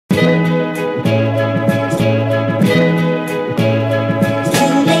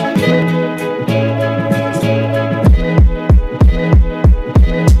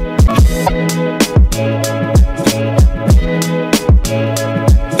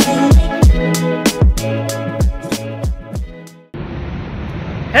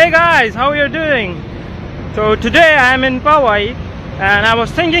guys, how you doing? So today I am in Powai and I was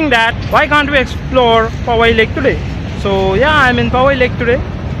thinking that why can't we explore Powai Lake today? So yeah, I'm in Powai Lake today.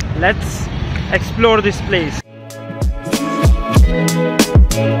 Let's explore this place.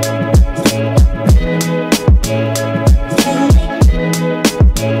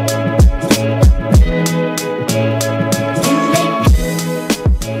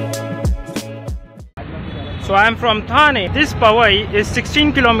 So I am from Thane. This Powai is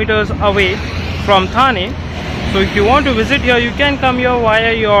 16 kilometers away from Thane. So if you want to visit here, you can come here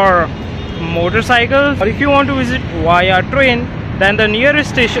via your motorcycle, or if you want to visit via train, then the nearest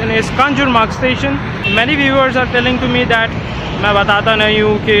station is Kanjurmarg station. Many viewers are telling to me that मैं बताता नहीं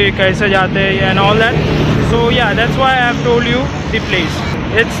हूँ कि कैसे जाते हैं and all that. So yeah, that's why I have told you the place.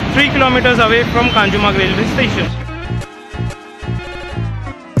 It's 3 kilometers away from Kanjurmarg railway station.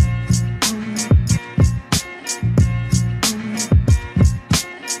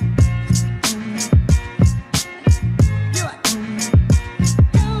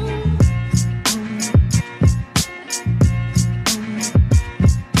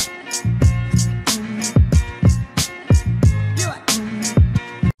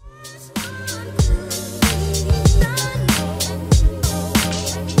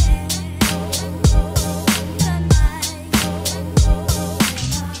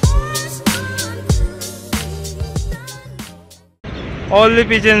 All the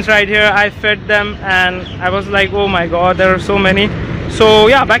pigeons right here, I fed them and I was like, oh my god, there are so many. So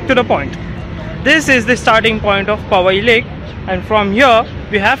yeah, back to the point. This is the starting point of Powai Lake, and from here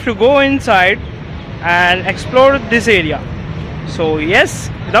we have to go inside and explore this area. So yes,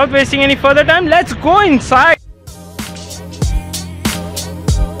 without wasting any further time, let's go inside.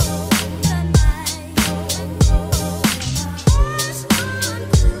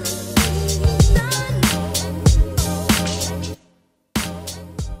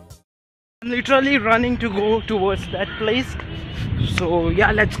 Literally running to go towards that place. So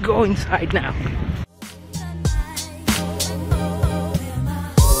yeah, let's go inside now.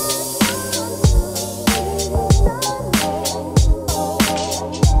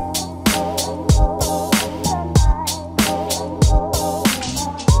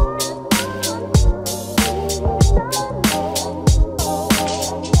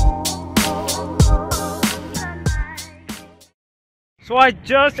 So I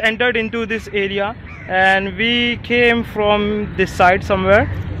just entered into this area and we came from this side somewhere,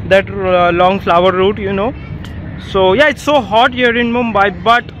 that long flower route, you know. So yeah, it's so hot here in Mumbai,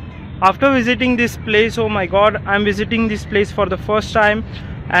 but after visiting this place, oh my god, I'm visiting this place for the first time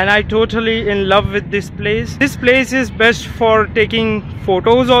and I totally in love with this place. This place is best for taking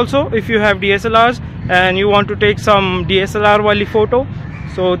photos also. If you have DSLRs and you want to take some DSLR wali photo,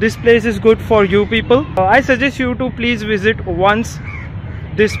 so this place is good for you people. I suggest you to please visit once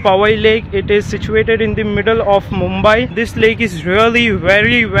this Powai Lake. It is situated in the middle of Mumbai. This lake is really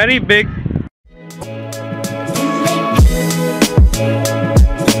very big.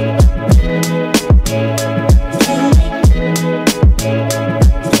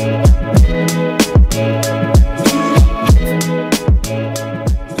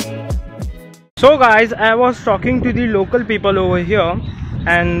 So guys, I was talking to the local people over here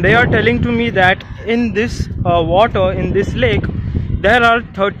and they are telling to me that in this water, in this lake, there are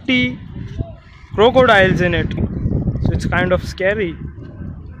 30 crocodiles in it. So it's kind of scary.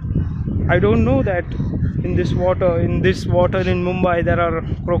 I don't know that in this water in Mumbai there are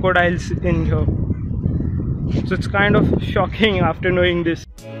crocodiles in here. So it's kind of shocking after knowing this.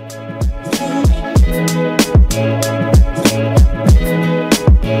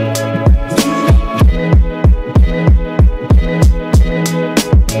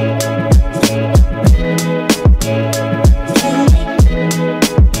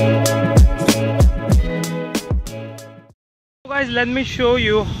 Let me show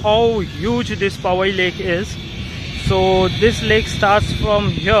you how huge this Powai Lake is. So this lake starts from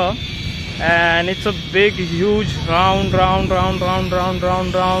here and it's a big huge round and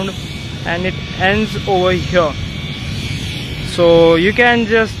it ends over here. So you can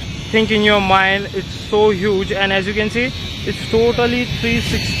just think in your mind, it's so huge, and as you can see, it's totally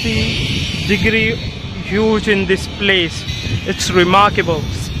 360-degree huge in this place. It's remarkable.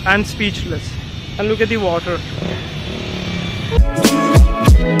 I'm speechless. And look at the water.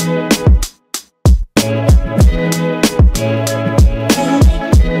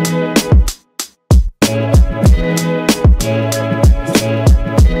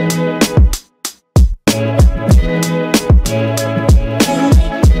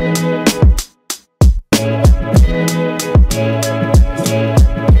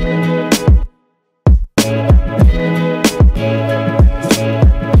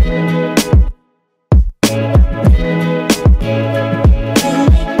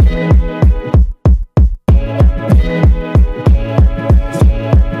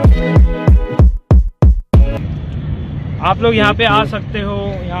 आप लोग यहाँ पे आ सकते हो,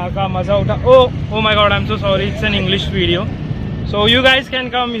 यहाँ का मज़ा उठा। oh my god, I'm so sorry, it's an English video. So you guys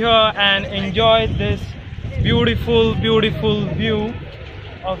can come here and enjoy this beautiful view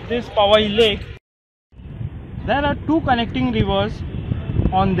of this Powai Lake. There are two connecting rivers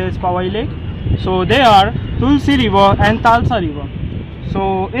on this Powai Lake. So they are Tulsi River and Talsa River.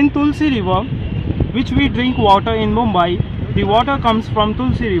 So in Tulsi River, which we drink water in Mumbai, the water comes from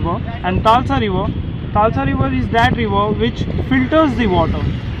Tulsi River, and Talsa River is that river which filters the water.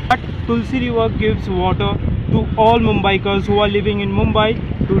 But Tulsi River gives water to all Mumbaikars who are living in Mumbai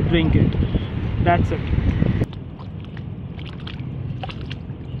to drink it. That's it.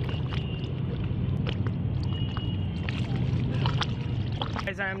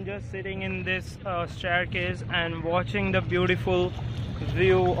 Guys, I am just sitting in this staircase and watching the beautiful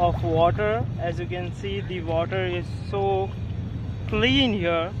view of water. As you can see, the water is so clean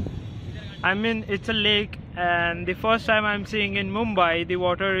here. I mean, it's a lake, and the first time I'm seeing in Mumbai, the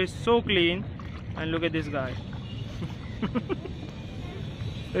water is so clean. And look at this guy.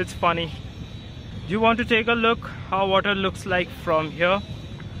 It's funny. Do you want to take a look how water looks like from here?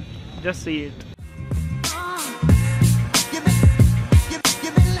 Just see it.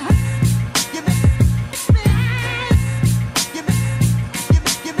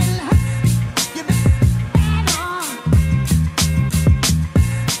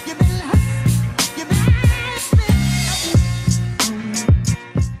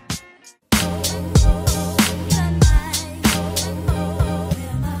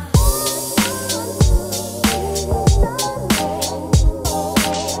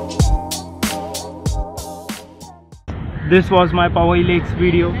 This was my Powai Lakes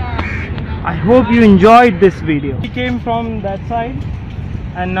video. I hope you enjoyed this video. We came from that side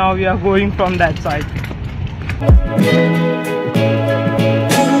and now we are going from that side.